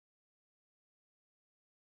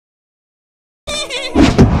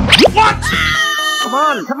What? Come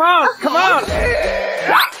on, come on, come on!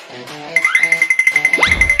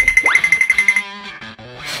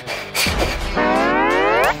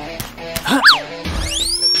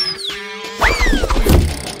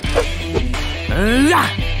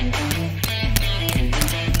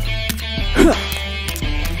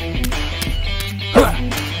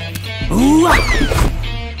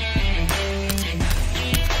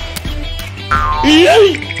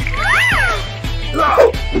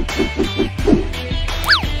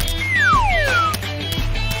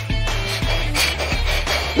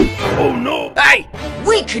 Oh no! Hey!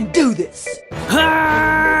 We can do this!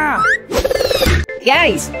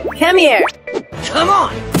 Guys, come here! Come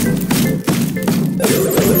on!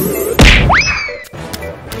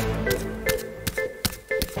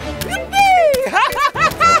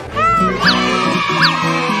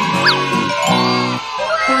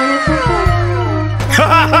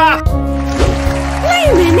 Wait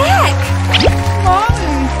a minute!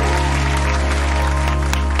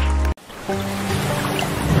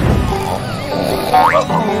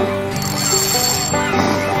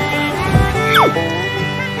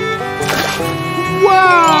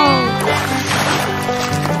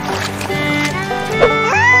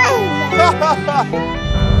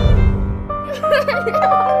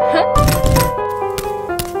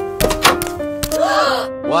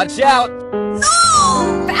 Watch out!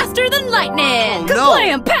 Faster than lightning! Oh, no.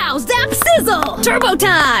 Kablam, pow, zap, sizzle! Turbo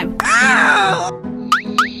time!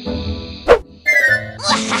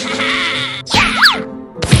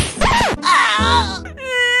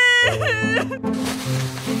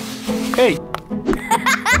 Hey!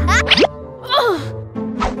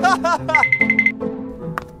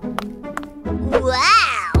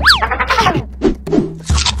 Wow!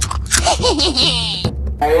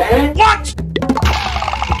 What?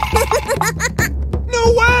 No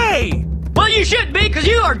way! Well, you shouldn't be, because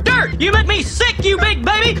you are dirt! You make me sick, you big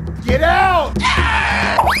baby! Get out!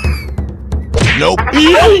 Nope.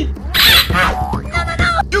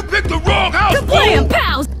 You picked the wrong house! Kablam,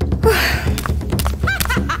 pow!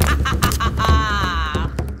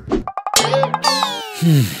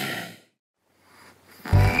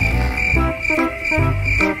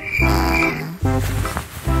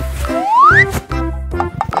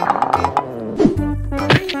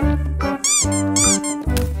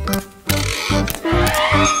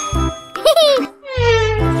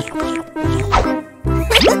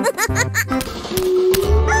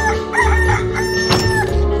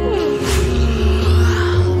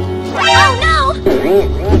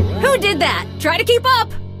 Who did that? Try to keep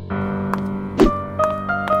up!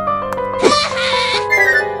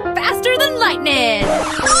 Faster than lightning!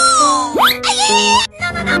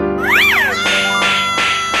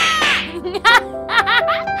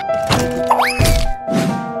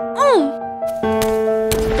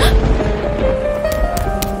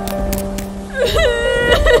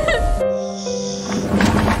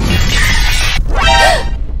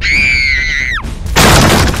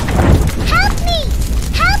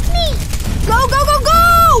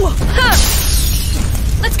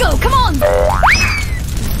 Let's go, come on!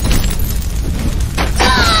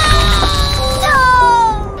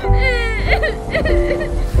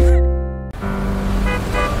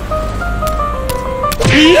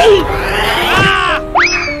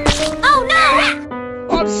 Oh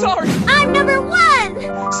no! I'm sorry! I'm number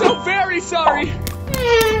 1! So very sorry!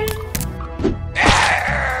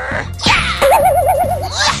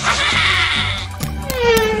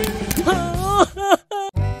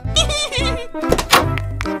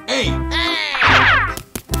 Hey!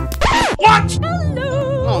 What?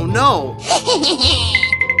 Oh no!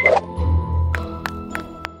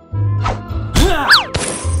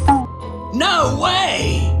 No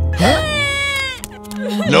way!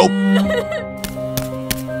 Nope.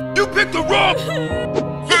 You picked the wrong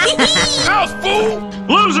house, fool!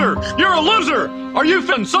 Loser! You're a loser! Are you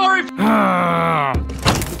feeling sorry?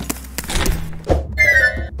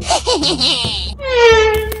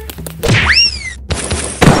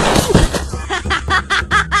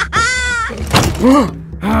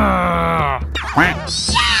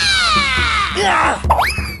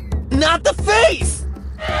 Not the face!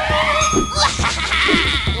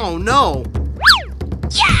 Oh no!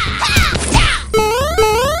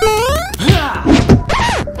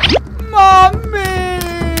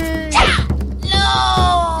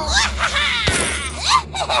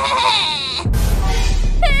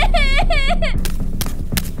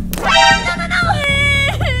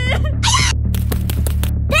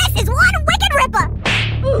 This is one wicked ripper!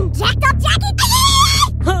 Jacked up Jackie!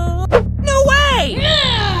 No way!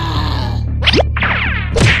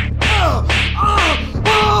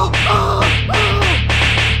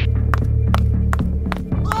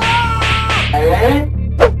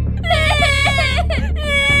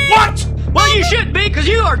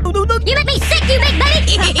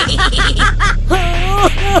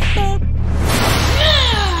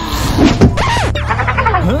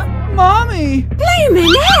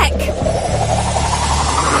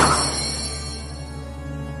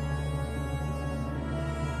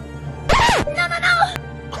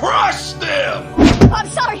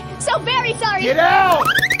 Get out!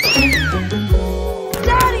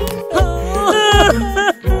 Daddy!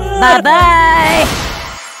 Bye-bye!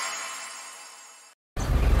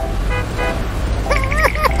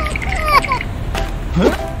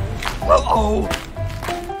 Uh-oh!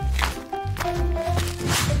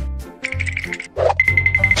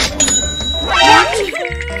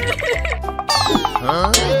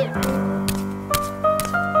 Huh?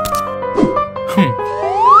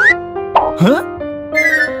 Huh?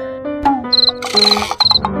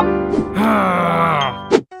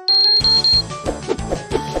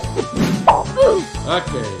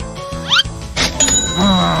 Okay.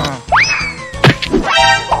 Huh?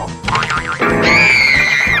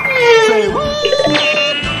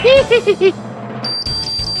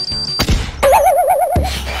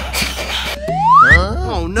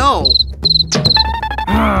 Oh no!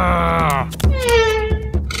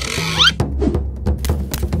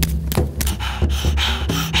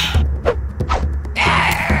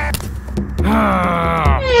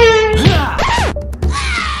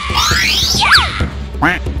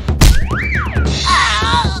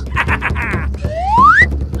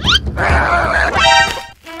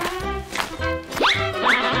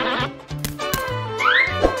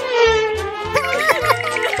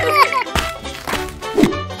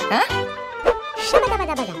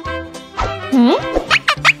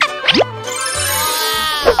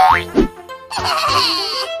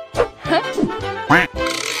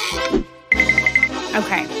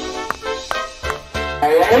 Okay.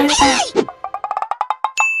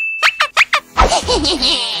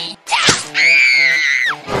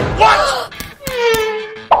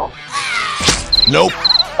 Nope.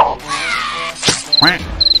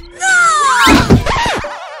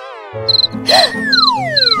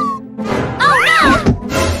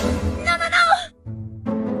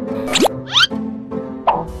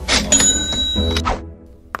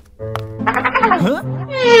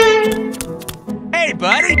 Hey,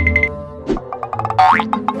 buddy!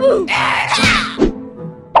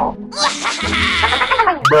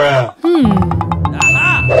 Bruh.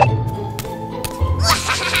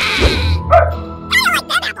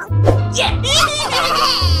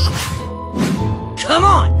 Come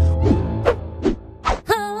on!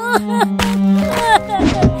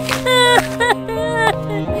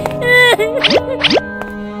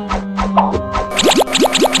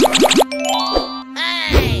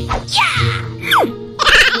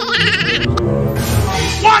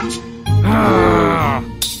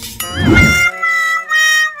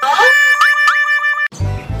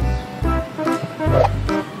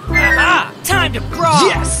 Time to brawl!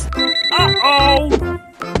 Yes! Uh-oh!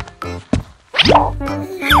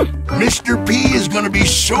 Mr. P is gonna be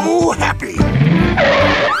so happy.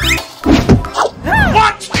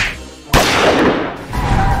 What?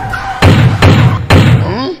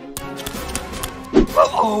 Huh?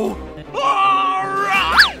 Uh-oh.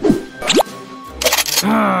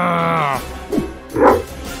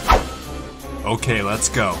 Okay, let's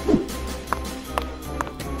go.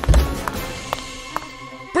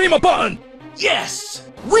 Prima button! Yes!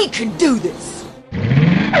 We can do this!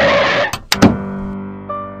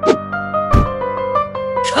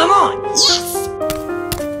 Come on! Yes!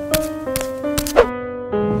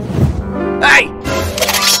 Hey!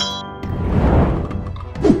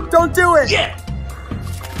 Don't do it! Yeah!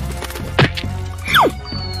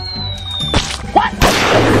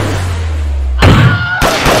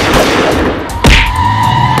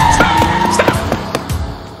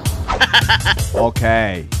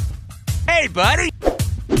 Okay. Hey, buddy!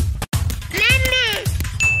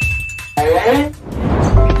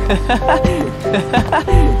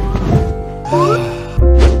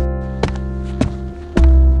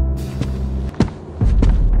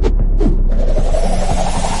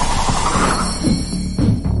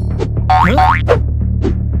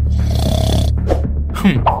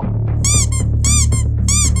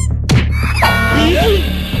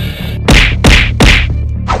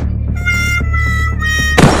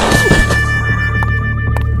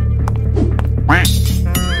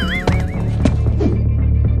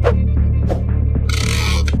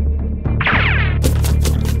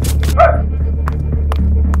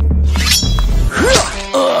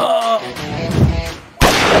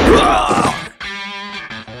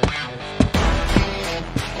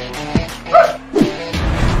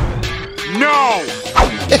 No!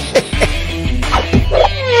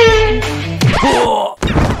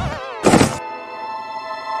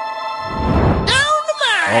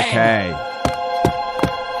 Okay.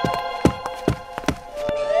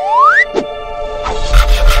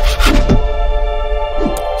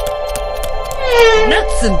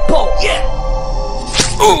 Nuts and bolts!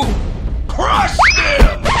 Ooh! Crush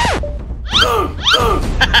them!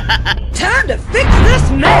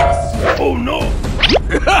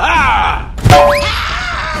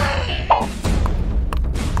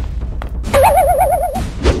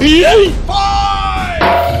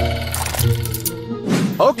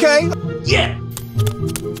 Okay. Yeah!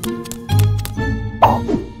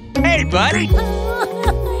 Hey, buddy!